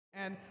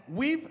And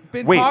we've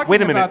been Wait a talking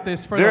minute. about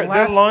this for the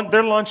last...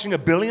 They're launching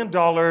 $1 billion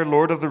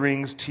Lord of the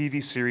Rings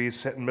TV series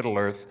set in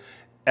Middle-earth,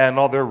 and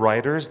all their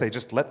writers, they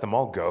just let them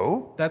all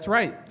go? That's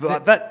right.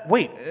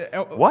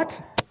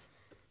 What?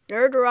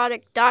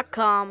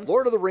 Nerdrotic.com.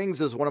 Lord of the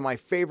Rings is one of my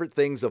favorite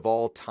things of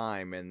all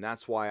time, and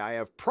that's why I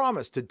have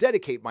promised to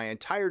dedicate my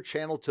entire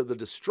channel to the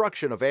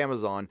destruction of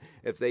Amazon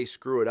if they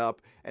screw it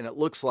up, and it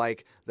looks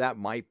like that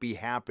might be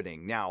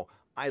happening. Now,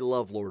 I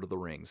love Lord of the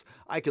Rings.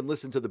 I can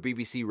listen to the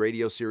BBC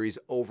radio series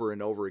over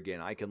and over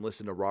again. I can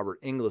listen to Robert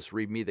Inglis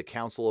read me The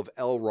Council of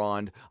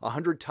Elrond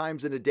 100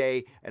 times in a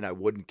day, and I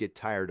wouldn't get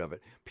tired of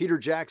it. Peter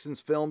Jackson's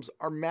films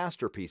are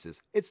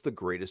masterpieces. It's the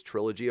greatest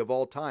trilogy of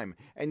all time.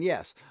 And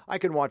yes, I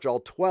can watch all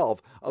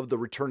 12 of the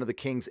Return of the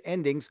King's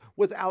endings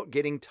without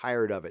getting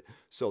tired of it.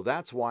 So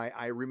that's why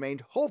I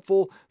remained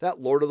hopeful that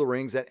Lord of the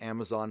Rings at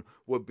Amazon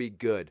would be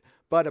good.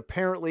 But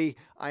apparently,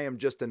 I am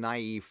just a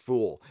naive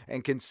fool.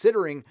 And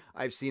considering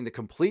I've seen the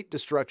complete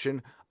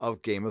destruction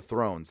of Game of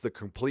Thrones, the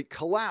complete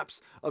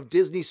collapse of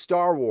Disney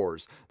Star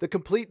Wars, the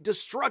complete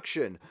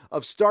destruction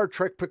of Star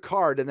Trek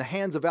Picard in the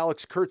hands of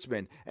Alex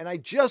Kurtzman, and I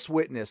just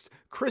witnessed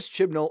Chris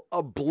Chibnall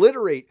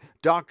obliterate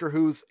Doctor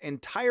Who's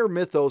entire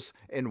mythos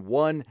in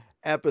one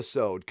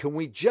episode. Can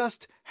we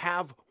just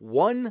have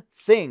one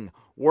thing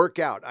work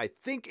out? I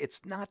think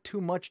it's not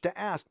too much to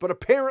ask, but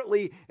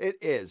apparently it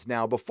is.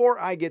 Now, before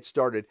I get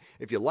started,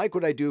 if you like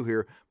what I do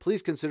here,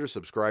 please consider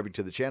subscribing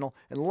to the channel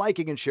and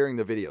liking and sharing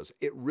the videos.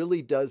 It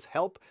really does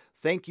help.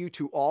 Thank you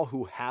to all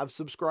who have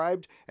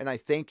subscribed, and I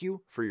thank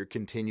you for your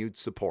continued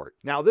support.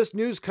 Now, this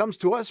news comes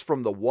to us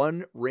from the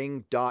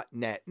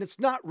OneRing.net, and it's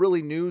not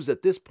really news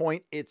at this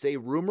point. It's a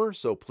rumor,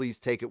 so please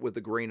take it with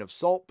a grain of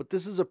salt, but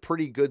this is a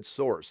pretty good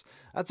source.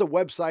 That's a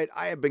website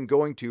I have been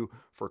going to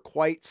for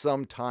quite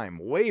some time,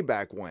 way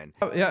back when.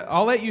 Yeah,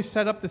 I'll let you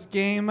set up this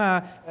game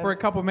for a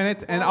couple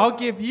minutes, and I'll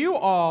give you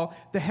all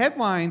the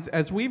headlines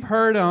as we've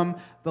heard them,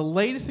 the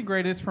latest and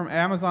greatest from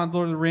Amazon's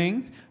Lord of the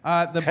Rings.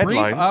 The brief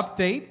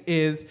update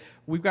is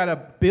we've got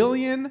 $1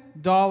 billion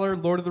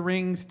Lord of the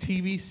Rings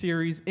TV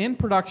series in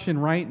production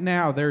right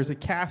now. There's a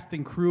cast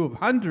and crew of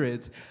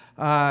hundreds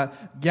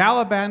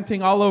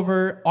gallivanting all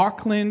over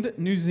Auckland,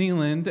 New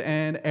Zealand,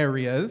 and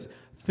areas,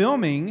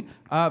 filming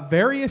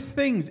various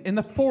things in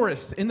the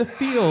forests, in the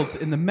fields,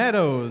 in the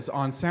meadows,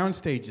 on sound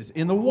stages,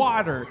 in the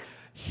water.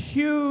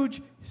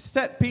 Huge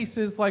set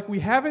pieces like we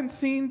haven't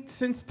seen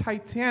since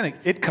Titanic.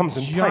 It comes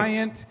in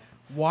giant pints.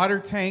 Water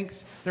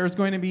tanks. There's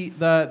going to be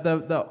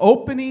the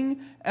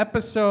opening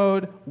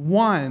episode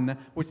 1,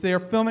 which they are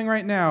filming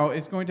right now,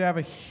 is going to have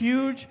a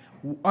huge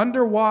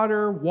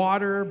underwater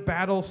water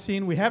battle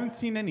scene. We haven't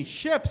seen any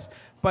ships,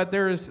 but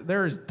there's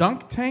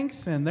dunk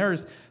tanks and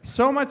there's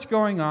so much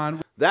going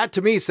on. That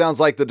to me sounds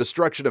like the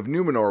destruction of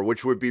Numenor,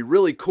 which would be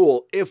really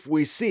cool if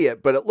we see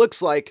it, but it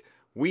looks like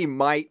we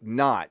might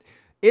not.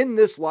 In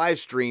this live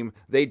stream,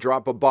 they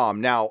drop a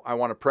bomb. Now, I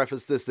want to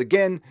preface this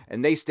again,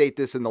 and they state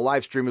this in the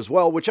live stream as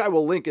well, which I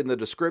will link in the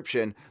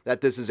description,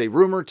 that this is a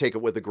rumor. Take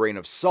it with a grain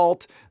of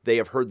salt. They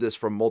have heard this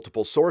from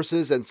multiple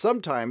sources, and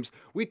sometimes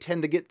we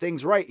tend to get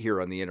things right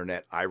here on the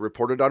internet. I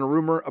reported on a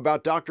rumor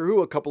about Doctor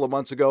Who a couple of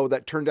months ago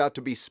that turned out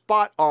to be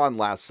spot on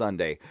last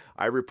Sunday.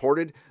 I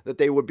reported that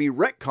they would be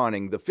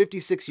retconning the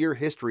 56-year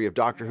history of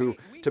Doctor Who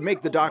to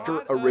make the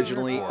Doctor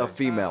originally a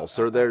female.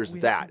 So there's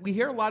that. We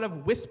hear a lot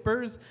of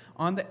whispers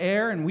on the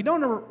air, and we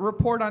don't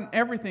report on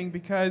everything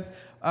because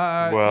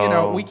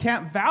we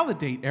can't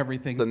validate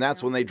everything. And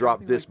that's when they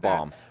drop this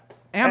bomb.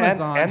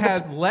 Amazon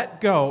has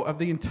let go of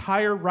the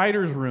entire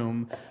writer's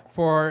room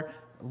for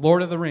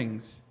Lord of the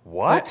Rings.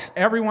 What?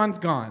 Everyone's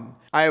gone.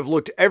 I have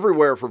looked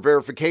everywhere for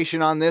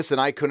verification on this, and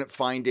I couldn't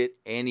find it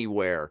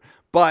anywhere.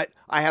 But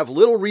I have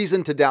little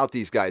reason to doubt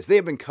these guys. They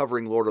have been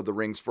covering Lord of the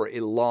Rings for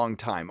a long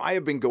time. I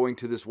have been going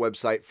to this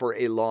website for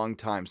a long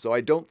time, so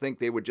I don't think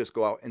they would just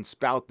go out and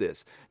spout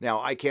this.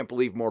 Now, I can't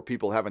believe more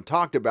people haven't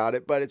talked about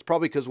it, but it's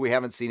probably because we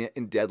haven't seen it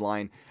in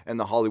Deadline and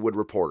The Hollywood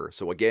Reporter.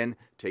 So again,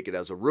 take it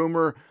as a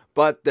rumor,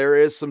 but there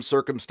is some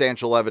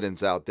circumstantial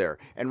evidence out there.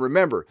 And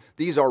remember,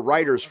 these are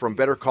writers from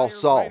Better Call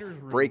Saul,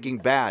 Breaking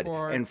Bad,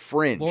 and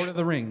Fringe. Lord of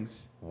the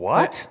Rings.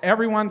 What?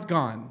 Everyone's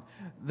gone.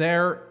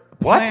 Their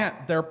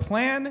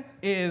plan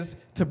is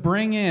to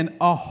bring in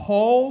a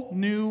whole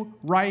new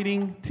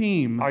writing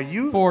team. Are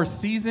you for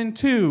season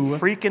 2?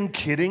 Freaking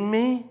kidding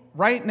me?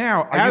 Right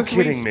now, as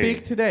we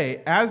speak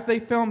today, as they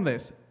film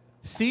this,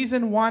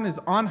 season 1 is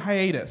on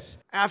hiatus.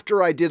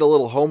 After I did a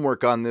little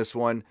homework on this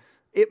one,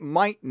 it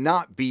might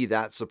not be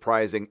that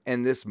surprising,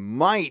 and this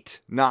might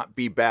not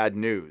be bad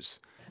news.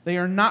 They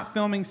are not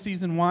filming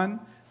season 1.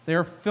 They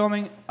are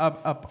filming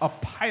a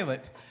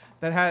pilot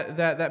that may or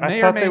may not.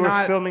 I thought they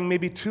were filming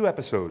maybe 2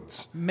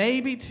 episodes.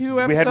 Maybe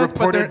 2 episodes, we had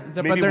reported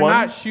but they're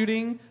not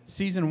shooting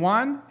season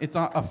 1. It's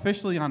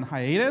officially on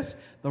hiatus.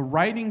 The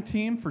writing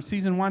team for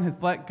season 1 has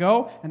let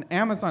go, and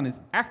Amazon is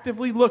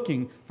actively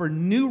looking for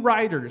new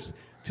writers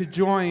to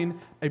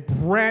join a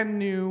brand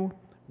new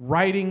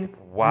writing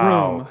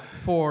Wow. room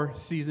for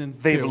season 2.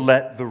 They've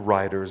let the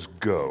writers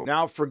go.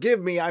 Now,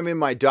 forgive me, I'm in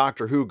my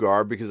Doctor Who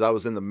garb because I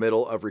was in the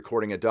middle of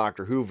recording a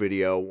Doctor Who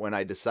video when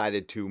I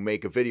decided to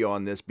make a video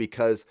on this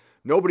because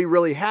nobody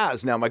really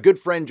has. Now, my good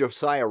friend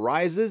Josiah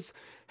Rises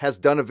has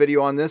done a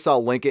video on this.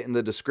 I'll link it in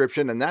the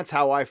description, and that's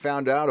how I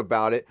found out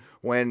about it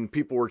when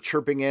people were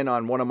chirping in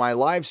on one of my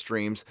live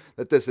streams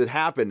that this had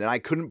happened, and I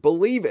couldn't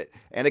believe it.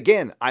 And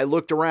again, I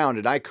looked around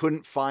and I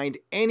couldn't find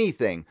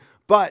anything.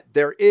 But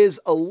there is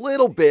a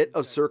little bit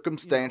of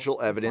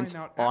circumstantial evidence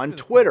on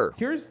Twitter.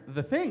 Here's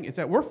the thing, is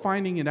that we're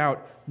finding it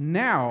out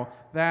now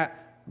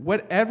that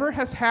whatever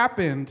has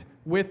happened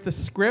with the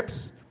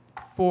scripts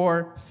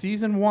for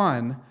season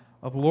 1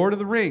 of Lord of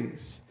the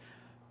Rings,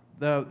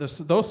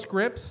 those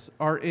scripts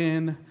are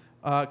in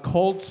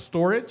cold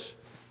storage.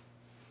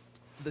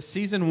 The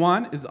season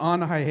 1 is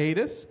on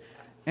hiatus.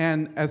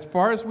 And as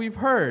far as we've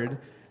heard,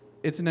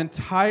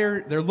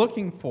 they're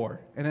looking for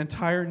an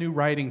entire new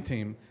writing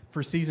team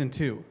for season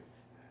 2.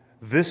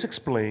 This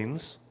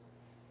explains,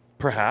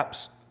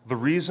 perhaps, the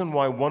reason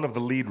why one of the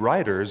lead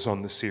writers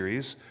on the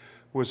series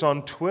was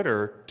on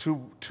Twitter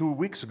two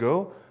weeks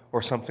ago,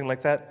 or something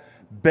like that,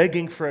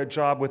 begging for a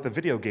job with a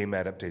video game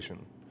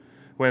adaptation.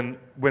 When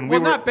we were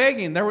not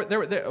begging,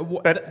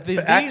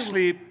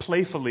 actually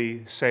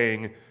playfully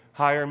saying,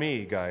 "Hire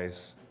me,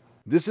 guys."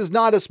 This is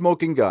not a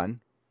smoking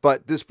gun,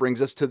 but this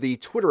brings us to the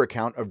Twitter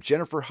account of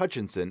Jennifer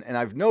Hutchinson, and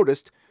I've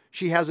noticed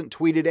she hasn't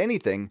tweeted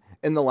anything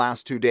in the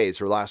last 2 days.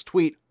 Her last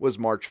tweet was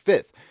March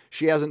 5th.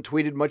 She hasn't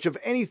tweeted much of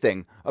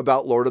anything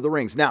about Lord of the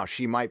Rings. Now,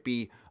 she might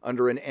be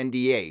under an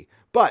NDA,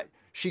 but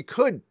she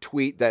could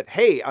tweet that,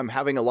 hey, I'm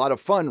having a lot of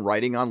fun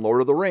writing on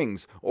Lord of the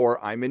Rings,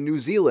 or I'm in New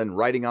Zealand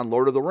writing on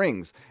Lord of the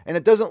Rings. And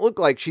it doesn't look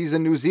like she's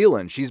in New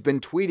Zealand. She's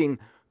been tweeting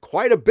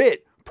quite a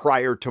bit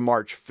prior to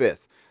March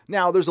 5th.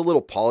 Now, there's a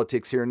little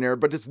politics here and there,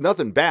 but it's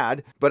nothing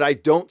bad. But I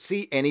don't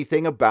see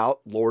anything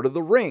about Lord of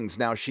the Rings.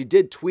 Now, she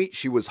did tweet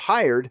she was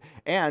hired,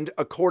 and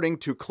according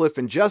to Cliff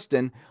and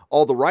Justin,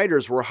 all the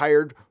writers were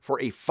hired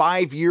for a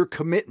 5-year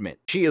commitment.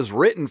 She has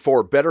written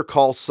for Better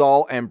Call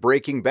Saul and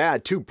Breaking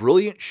Bad, 2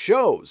 brilliant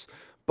shows.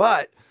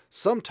 But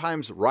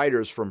sometimes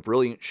writers from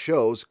brilliant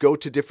shows go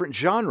to different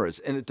genres,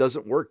 and it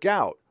doesn't work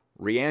out.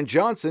 Rian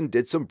Johnson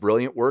did some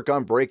brilliant work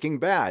on Breaking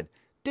Bad.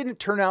 Didn't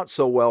turn out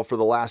so well for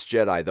The Last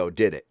Jedi, though,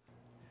 did it?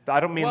 I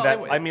don't mean that.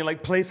 I mean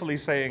like playfully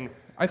saying.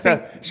 I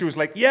think she was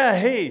like, "Yeah,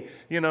 hey,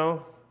 you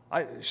know."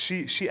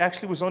 She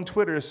actually was on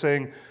Twitter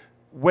saying,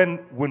 when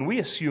we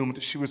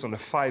assumed she was on a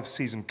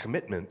 5-season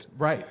commitment,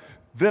 right?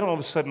 Then all of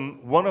a sudden,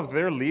 one of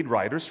their lead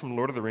writers from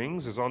Lord of the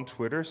Rings is on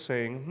Twitter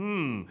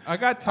saying, I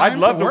got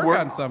time to work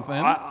on something.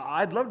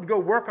 I'd love to go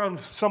work on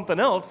something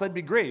else. That'd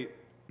be great."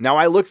 Now,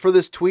 I looked for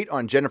this tweet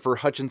on Jennifer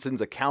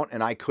Hutchinson's account,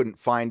 and I couldn't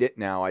find it.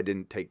 Now, I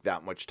didn't take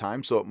that much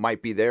time, so it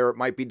might be there, it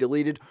might be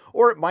deleted,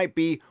 or it might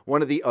be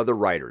one of the other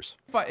writers.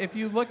 But if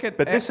you look at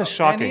this is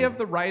shocking. Any of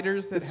the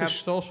writers that have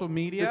social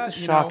media, this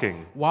is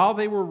shocking. While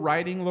they were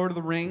writing Lord of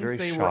the Rings,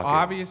 Very were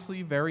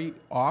obviously very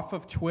off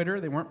of Twitter.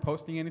 They weren't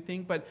posting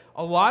anything, but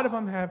a lot of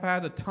them have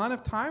had a ton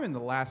of time in the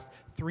last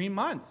 3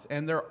 months,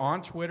 and they're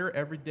on Twitter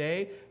every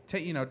day,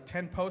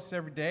 10 posts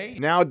every day.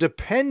 Now,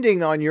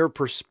 depending on your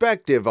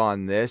perspective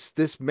on this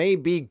may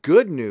be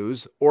good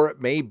news or it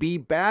may be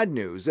bad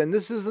news. And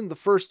this isn't the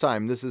first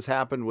time this has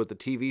happened with the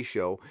TV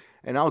show,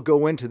 and I'll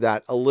go into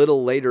that a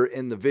little later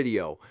in the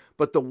video.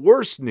 But the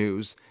worst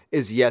news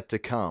is yet to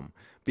come,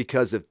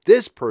 because if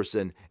this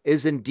person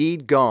is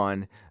indeed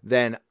gone,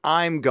 then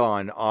I'm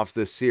gone off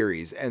this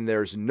series, and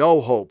there's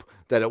no hope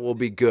that it will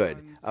be good.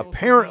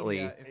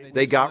 Apparently,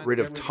 they got rid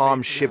of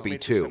Tom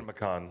Shippey too.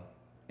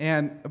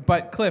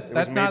 But Cliff,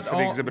 that's not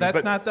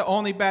the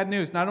only bad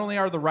news. Not only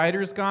are the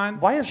writers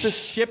gone, why is this?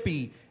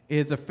 Shippey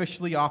is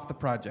officially off the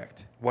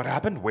project. What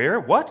happened?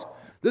 Where? What?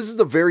 This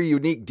is a very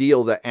unique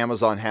deal that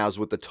Amazon has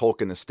with the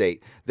Tolkien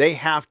estate. They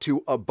have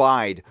to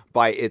abide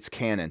by its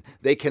canon.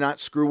 They cannot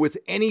screw with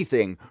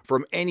anything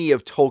from any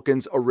of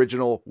Tolkien's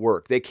original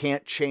work. They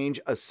can't change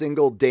a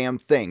single damn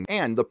thing.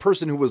 And the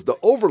person who was the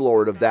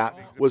overlord of that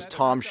was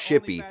Tom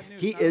Shippey.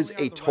 He is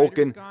a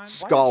Tolkien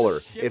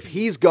scholar. If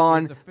he's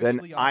gone,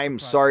 then I'm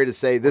sorry to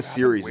say this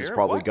series is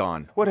probably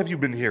gone. What have you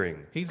been hearing?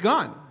 He's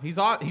gone. He's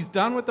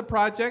done with the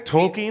project.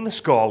 Tolkien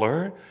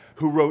scholar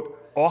who wrote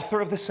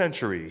Author of the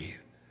Century.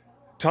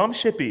 Tom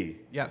Shippey,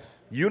 yes,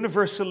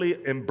 universally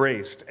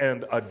embraced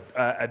and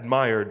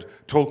admired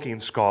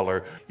Tolkien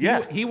scholar.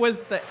 Yeah, he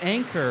was the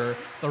anchor,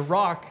 the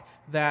rock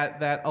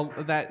that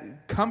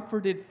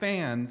comforted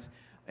fans.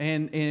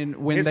 And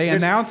when they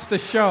announced the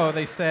show,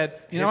 they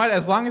said, you know what?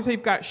 As long as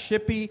they've got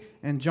Shippey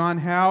and John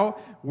Howe,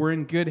 we're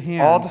in good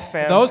hands. All the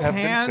fans Those have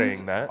hands been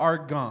saying that. Are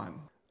gone.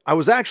 I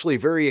was actually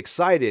very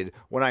excited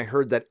when I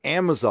heard that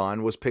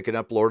Amazon was picking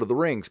up Lord of the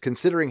Rings.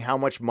 Considering how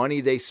much money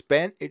they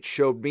spent, it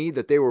showed me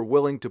that they were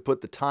willing to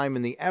put the time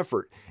and the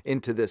effort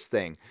into this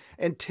thing.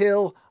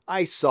 Until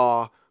I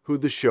saw who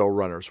the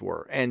showrunners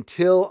were,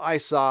 until I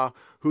saw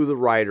who the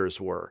writers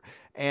were.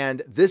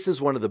 And this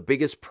is one of the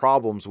biggest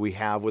problems we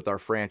have with our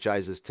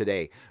franchises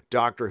today.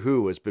 Doctor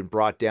Who has been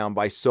brought down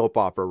by soap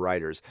opera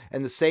writers,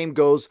 and the same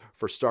goes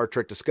for Star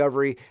Trek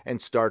Discovery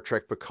and Star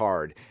Trek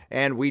Picard.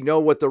 And we know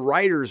what the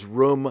writers'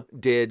 room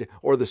did,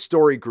 or the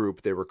story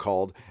group they were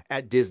called,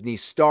 at Disney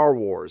Star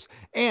Wars.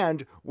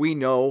 And we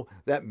know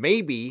that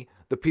maybe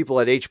the people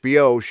at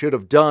HBO should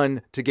have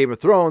done to Game of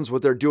Thrones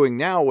what they're doing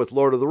now with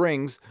Lord of the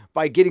Rings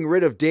by getting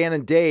rid of Dan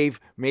and Dave,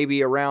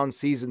 maybe around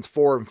seasons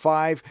 4 and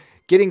 5,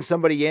 getting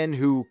somebody in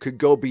who could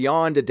go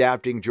beyond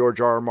adapting George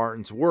R.R.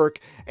 Martin's work,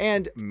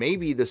 and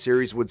maybe the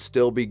series would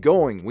still be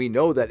going. We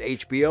know that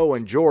HBO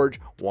and George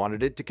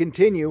wanted it to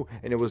continue,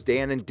 and it was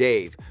Dan and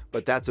Dave,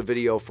 but that's a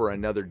video for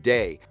another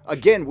day.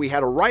 Again, we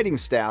had a writing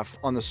staff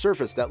on the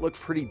surface that looked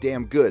pretty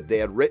damn good. They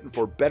had written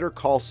for Better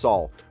Call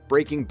Saul,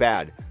 Breaking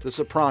Bad, The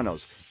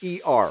Sopranos,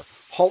 ER,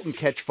 Halt and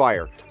Catch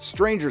Fire,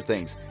 Stranger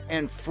Things,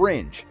 and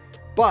Fringe.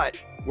 But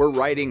we're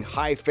writing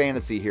high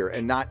fantasy here,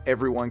 and not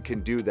everyone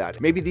can do that.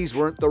 Maybe these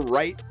weren't the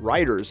right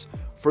writers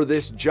for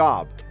this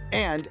job,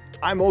 and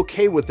I'm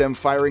okay with them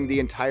firing the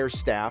entire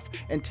staff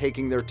and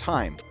taking their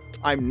time.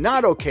 I'm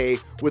not okay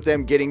with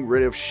them getting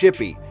rid of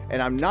Shippy,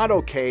 and I'm not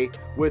okay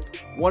with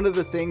one of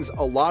the things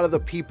a lot of the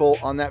people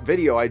on that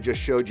video I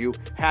just showed you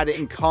had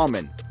in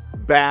common: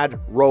 bad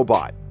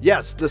robot.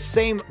 Yes, the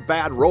same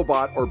bad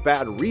robot or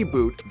bad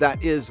reboot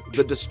that is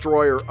the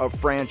destroyer of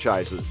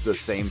franchises. The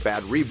same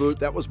bad reboot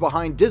that was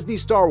behind Disney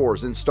Star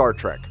Wars and Star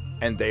Trek.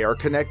 And they are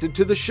connected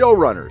to the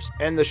showrunners.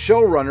 And the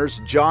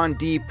showrunners, John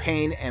D.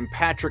 Payne and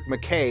Patrick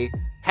McKay,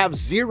 have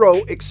zero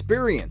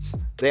experience.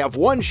 They have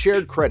one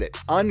shared credit: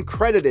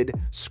 uncredited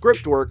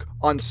script work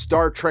on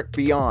Star Trek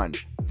Beyond.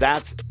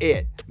 That's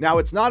it. Now,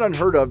 it's not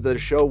unheard of that a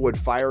show would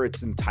fire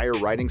its entire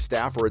writing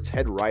staff or its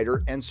head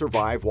writer and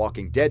survive.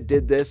 Walking Dead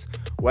did this,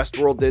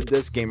 Westworld did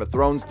this, Game of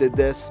Thrones did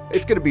this.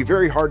 It's going to be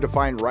very hard to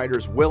find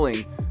writers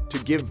willing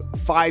to give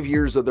 5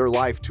 years of their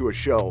life to a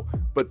show,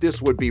 but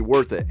this would be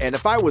worth it. And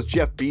if I was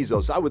Jeff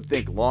Bezos, I would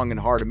think long and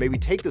hard and maybe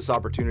take this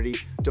opportunity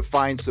to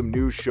find some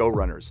new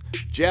showrunners.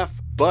 Jeff,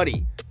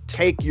 buddy,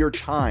 take your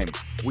time.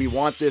 We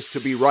want this to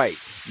be right.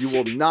 You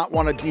will not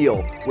want to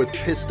deal with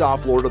pissed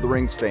off Lord of the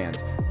Rings fans.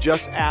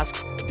 Just ask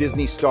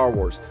Disney Star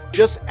Wars.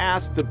 Just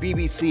ask the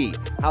BBC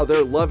how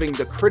they're loving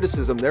the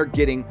criticism they're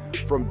getting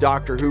from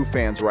Doctor Who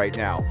fans right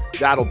now.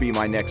 That'll be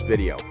my next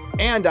video.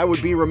 And I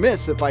would be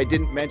remiss if I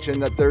didn't mention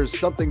that there's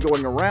something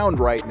going around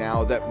right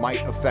now that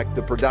might affect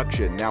the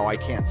production. Now, I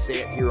can't say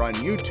it here on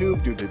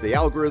YouTube due to the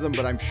algorithm,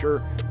 but I'm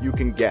sure you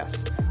can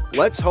guess.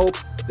 Let's hope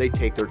they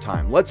take their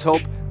time. Let's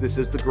hope this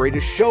is the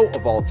greatest show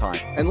of all time.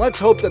 And let's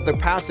hope that the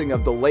passing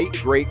of the late,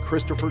 great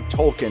Christopher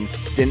Tolkien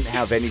didn't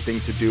have anything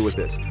to do with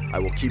this. I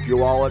will keep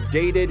you all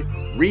updated.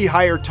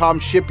 Rehire Tom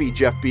Shippey,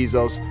 Jeff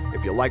Bezos.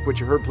 If you like what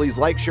you heard, please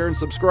like, share, and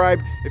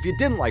subscribe. If you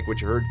didn't like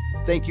what you heard,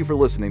 thank you for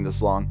listening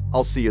this long.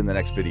 I'll see you in the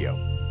next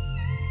video.